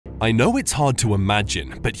I know it's hard to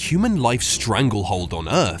imagine, but human life's stranglehold on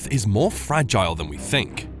Earth is more fragile than we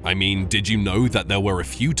think. I mean, did you know that there were a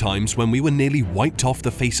few times when we were nearly wiped off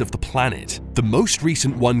the face of the planet? The most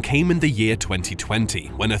recent one came in the year 2020,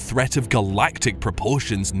 when a threat of galactic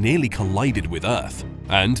proportions nearly collided with Earth.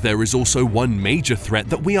 And there is also one major threat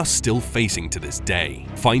that we are still facing to this day.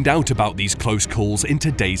 Find out about these close calls in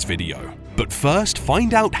today's video. But first,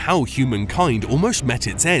 find out how humankind almost met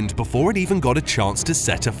its end before it even got a chance to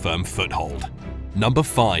set a firm foothold. Number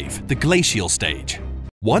 5. The Glacial Stage.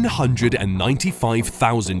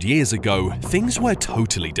 195,000 years ago, things were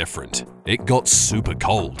totally different. It got super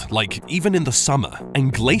cold, like even in the summer,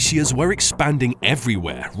 and glaciers were expanding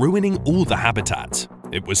everywhere, ruining all the habitats.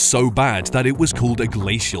 It was so bad that it was called a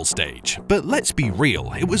glacial stage, but let's be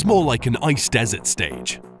real, it was more like an ice desert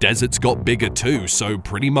stage. Deserts got bigger too, so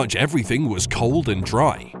pretty much everything was cold and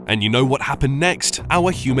dry. And you know what happened next?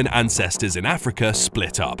 Our human ancestors in Africa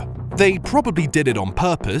split up. They probably did it on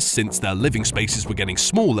purpose since their living spaces were getting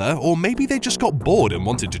smaller, or maybe they just got bored and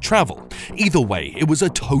wanted to travel. Either way, it was a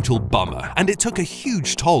total bummer, and it took a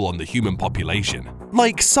huge toll on the human population.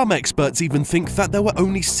 Like, some experts even think that there were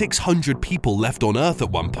only 600 people left on Earth at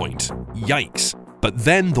one point. Yikes. But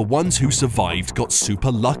then the ones who survived got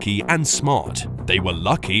super lucky and smart. They were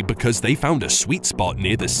lucky because they found a sweet spot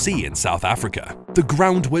near the sea in South Africa. The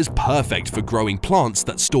ground was perfect for growing plants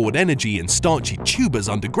that stored energy in starchy tubers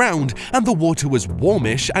underground, and the water was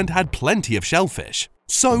warmish and had plenty of shellfish.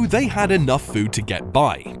 So they had enough food to get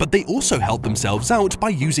by, but they also helped themselves out by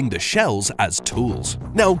using the shells as tools.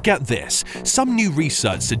 Now get this, some new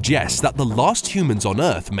research suggests that the last humans on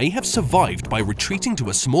Earth may have survived by retreating to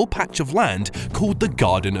a small patch of land called the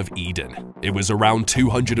Garden of Eden. It was around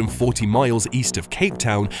 240 miles east of Cape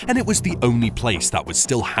Town, and it was the only place that was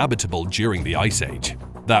still habitable during the Ice Age.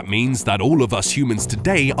 That means that all of us humans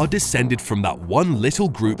today are descended from that one little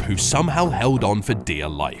group who somehow held on for dear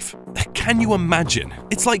life. Can you imagine?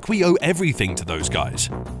 It's like we owe everything to those guys.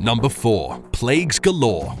 Number 4. Plagues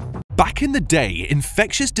galore. Back in the day,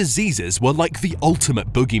 infectious diseases were like the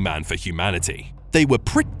ultimate boogeyman for humanity. They were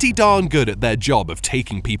pretty darn good at their job of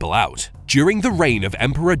taking people out. During the reign of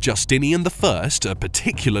Emperor Justinian I, a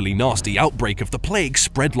particularly nasty outbreak of the plague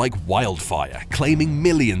spread like wildfire, claiming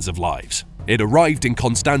millions of lives. It arrived in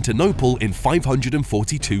Constantinople in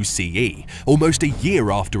 542 CE, almost a year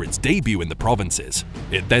after its debut in the provinces.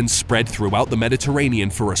 It then spread throughout the Mediterranean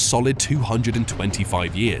for a solid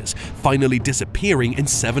 225 years, finally disappearing in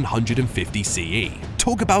 750 CE.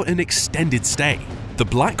 Talk about an extended stay. The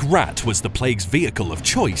Black Rat was the plague's vehicle of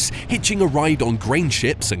choice, hitching a ride on grain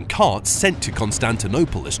ships and carts sent to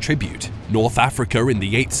Constantinople as tribute. North Africa in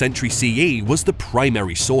the 8th century CE was the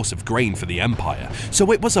primary source of grain for the empire,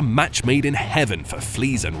 so it was a match made in heaven for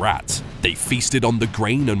fleas and rats. They feasted on the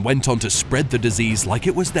grain and went on to spread the disease like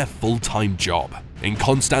it was their full-time job. In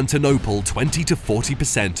Constantinople, 20 to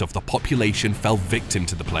 40% of the population fell victim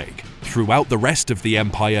to the plague. Throughout the rest of the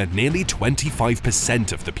empire, nearly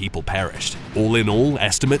 25% of the people perished. All in all,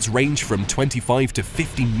 estimates range from 25 to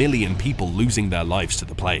 50 million people losing their lives to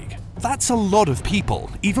the plague. That's a lot of people,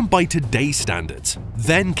 even by today's standards.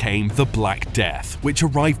 Then came the Black Death, which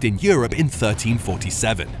arrived in Europe in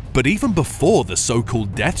 1347. But even before the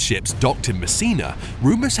so-called death ships docked in Messina,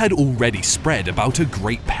 rumors had already spread about a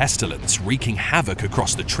great pestilence wreaking havoc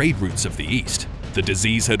across the trade routes of the East. The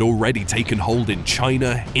disease had already taken hold in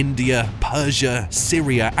China, India, Persia,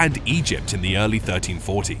 Syria, and Egypt in the early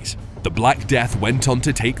 1340s. The Black Death went on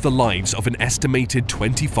to take the lives of an estimated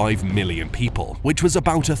 25 million people, which was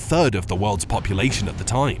about a third of the world's population at the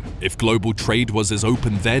time. If global trade was as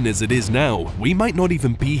open then as it is now, we might not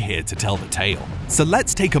even be here to tell the tale. So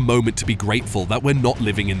let's take a moment to be grateful that we're not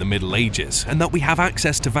living in the Middle Ages and that we have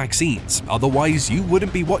access to vaccines, otherwise you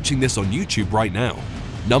wouldn't be watching this on YouTube right now.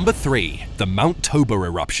 Number 3. The Mount Toba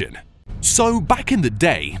Eruption. So back in the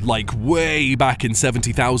day, like way back in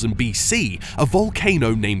 70,000 BC, a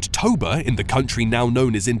volcano named Toba in the country now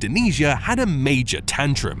known as Indonesia had a major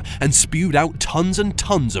tantrum and spewed out tons and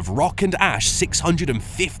tons of rock and ash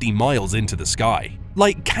 650 miles into the sky.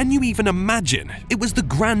 Like, can you even imagine? It was the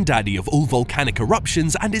granddaddy of all volcanic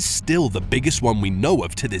eruptions and is still the biggest one we know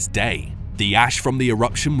of to this day. The ash from the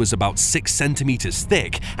eruption was about 6 centimeters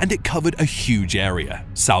thick, and it covered a huge area: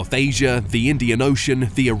 South Asia, the Indian Ocean,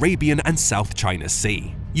 the Arabian and South China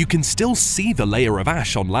Sea. You can still see the layer of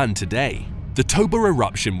ash on land today. The Toba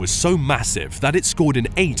eruption was so massive that it scored an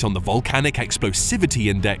 8 on the Volcanic Explosivity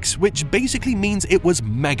Index, which basically means it was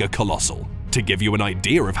mega colossal. To give you an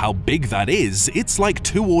idea of how big that is, it's like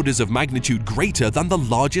 2 orders of magnitude greater than the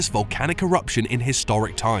largest volcanic eruption in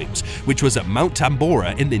historic times, which was at Mount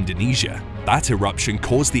Tambora in Indonesia. That eruption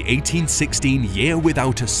caused the 1816 year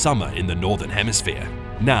without a summer in the northern hemisphere.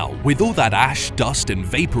 Now, with all that ash, dust, and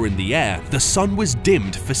vapor in the air, the sun was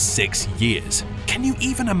dimmed for 6 years. Can you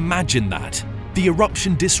even imagine that? The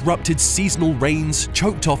eruption disrupted seasonal rains,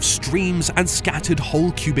 choked off streams, and scattered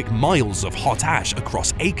whole cubic miles of hot ash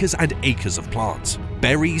across acres and acres of plants.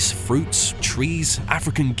 Berries, fruits, trees,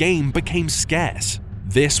 African game became scarce.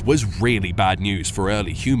 This was really bad news for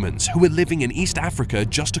early humans who were living in East Africa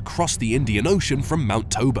just across the Indian Ocean from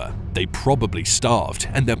Mount Toba. They probably starved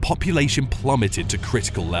and their population plummeted to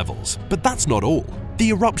critical levels. But that's not all. The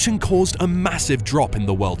eruption caused a massive drop in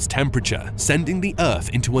the world's temperature, sending the Earth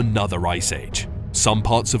into another ice age. Some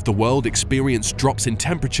parts of the world experienced drops in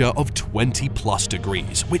temperature of 20+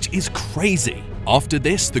 degrees, which is crazy. After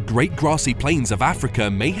this, the great grassy plains of Africa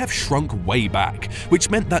may have shrunk way back, which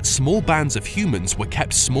meant that small bands of humans were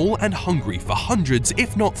kept small and hungry for hundreds,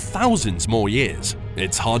 if not thousands more years.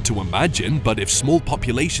 It's hard to imagine, but if small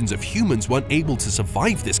populations of humans weren't able to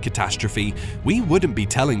survive this catastrophe, we wouldn't be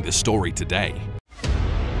telling this story today.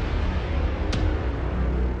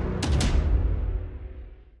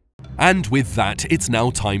 And with that, it's now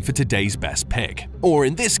time for today's best pick. Or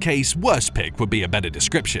in this case, worst pick would be a better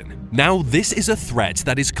description. Now, this is a threat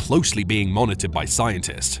that is closely being monitored by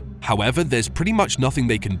scientists. However, there's pretty much nothing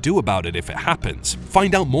they can do about it if it happens.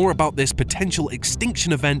 Find out more about this potential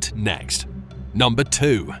extinction event next. Number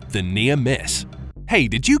 2. The near miss. Hey,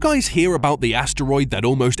 did you guys hear about the asteroid that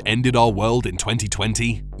almost ended our world in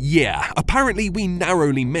 2020? Yeah, apparently we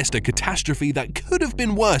narrowly missed a catastrophe that could have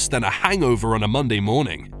been worse than a hangover on a Monday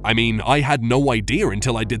morning. I mean, I had no idea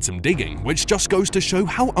until I did some digging, which just goes to show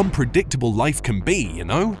how unpredictable life can be, you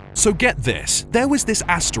know? So get this, there was this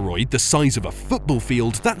asteroid the size of a football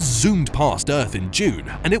field that zoomed past Earth in June,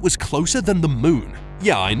 and it was closer than the moon.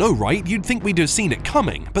 Yeah, I know, right? You'd think we'd have seen it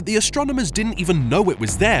coming, but the astronomers didn't even know it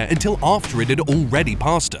was there until after it had already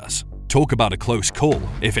passed us. Talk about a close call.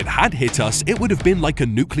 If it had hit us, it would have been like a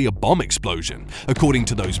nuclear bomb explosion, according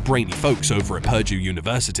to those brainy folks over at Purdue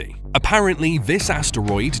University. Apparently, this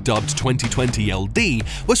asteroid, dubbed 2020 LD,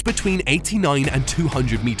 was between 89 and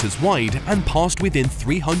 200 meters wide and passed within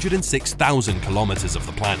 306,000 kilometers of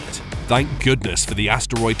the planet. Thank goodness for the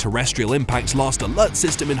Asteroid Terrestrial Impacts Last Alert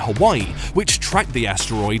system in Hawaii, which tracked the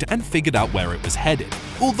asteroid and figured out where it was headed.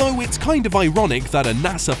 Although it's kind of ironic that a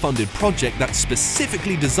NASA-funded project that's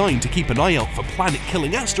specifically designed to keep an eye out for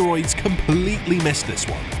planet-killing asteroids completely missed this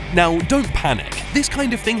one. Now, don't panic. This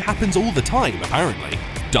kind of thing happens all the time, apparently.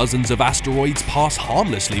 Dozens of asteroids pass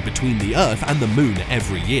harmlessly between the Earth and the Moon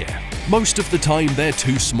every year. Most of the time, they're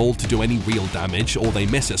too small to do any real damage or they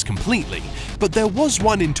miss us completely, but there was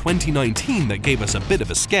one in 2019 that gave us a bit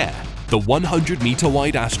of a scare. The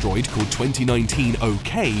 100-meter-wide asteroid called 2019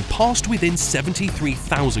 OK passed within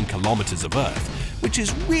 73,000 kilometers of Earth, which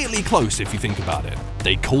is really close if you think about it.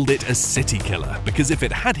 They called it a city killer because if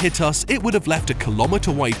it had hit us, it would have left a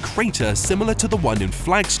kilometer-wide crater similar to the one in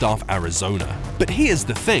Flagstaff, Arizona. But here's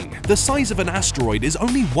the thing, the size of an asteroid is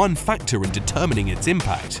only one factor in determining its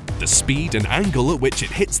impact. The speed and angle at which it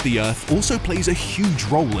hits the Earth also plays a huge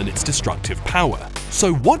role in its destructive power.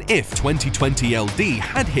 So what if 2020 LD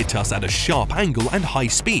had hit us at a sharp angle and high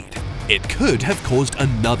speed? It could have caused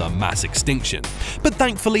another mass extinction, but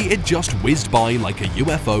thankfully it just whizzed by like a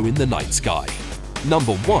UFO in the night sky.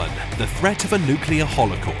 Number 1. The threat of a nuclear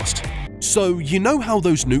holocaust. So, you know how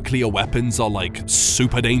those nuclear weapons are like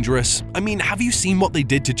super dangerous? I mean, have you seen what they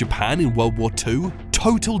did to Japan in World War II?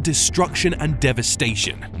 Total destruction and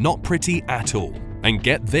devastation, not pretty at all. And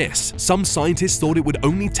get this, some scientists thought it would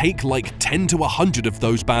only take like 10 to 100 of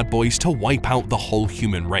those bad boys to wipe out the whole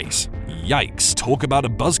human race. Yikes, talk about a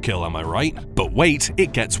buzzkill, am I right? But wait,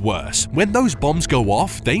 it gets worse. When those bombs go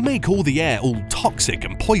off, they make all the air all toxic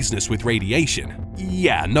and poisonous with radiation.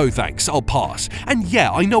 Yeah, no thanks, I'll pass. And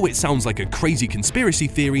yeah, I know it sounds like a crazy conspiracy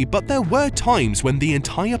theory, but there were times when the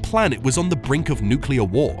entire planet was on the brink of nuclear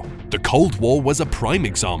war. The Cold War was a prime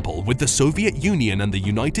example, with the Soviet Union and the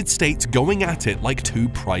United States going at it like two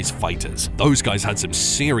prize fighters. Those guys had some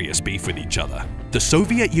serious beef with each other. The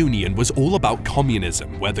Soviet Union was all about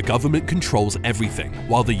communism, where the government controls everything,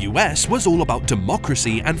 while the US was all about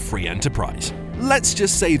democracy and free enterprise. Let's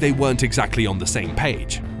just say they weren't exactly on the same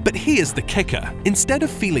page. But here's the kicker, instead of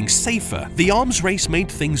feeling safer, the arms race made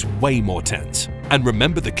things way more tense. And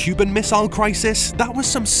remember the Cuban Missile Crisis? That was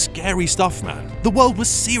some scary stuff, man. The world was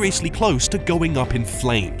seriously close to going up in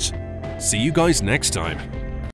flames. See you guys next time.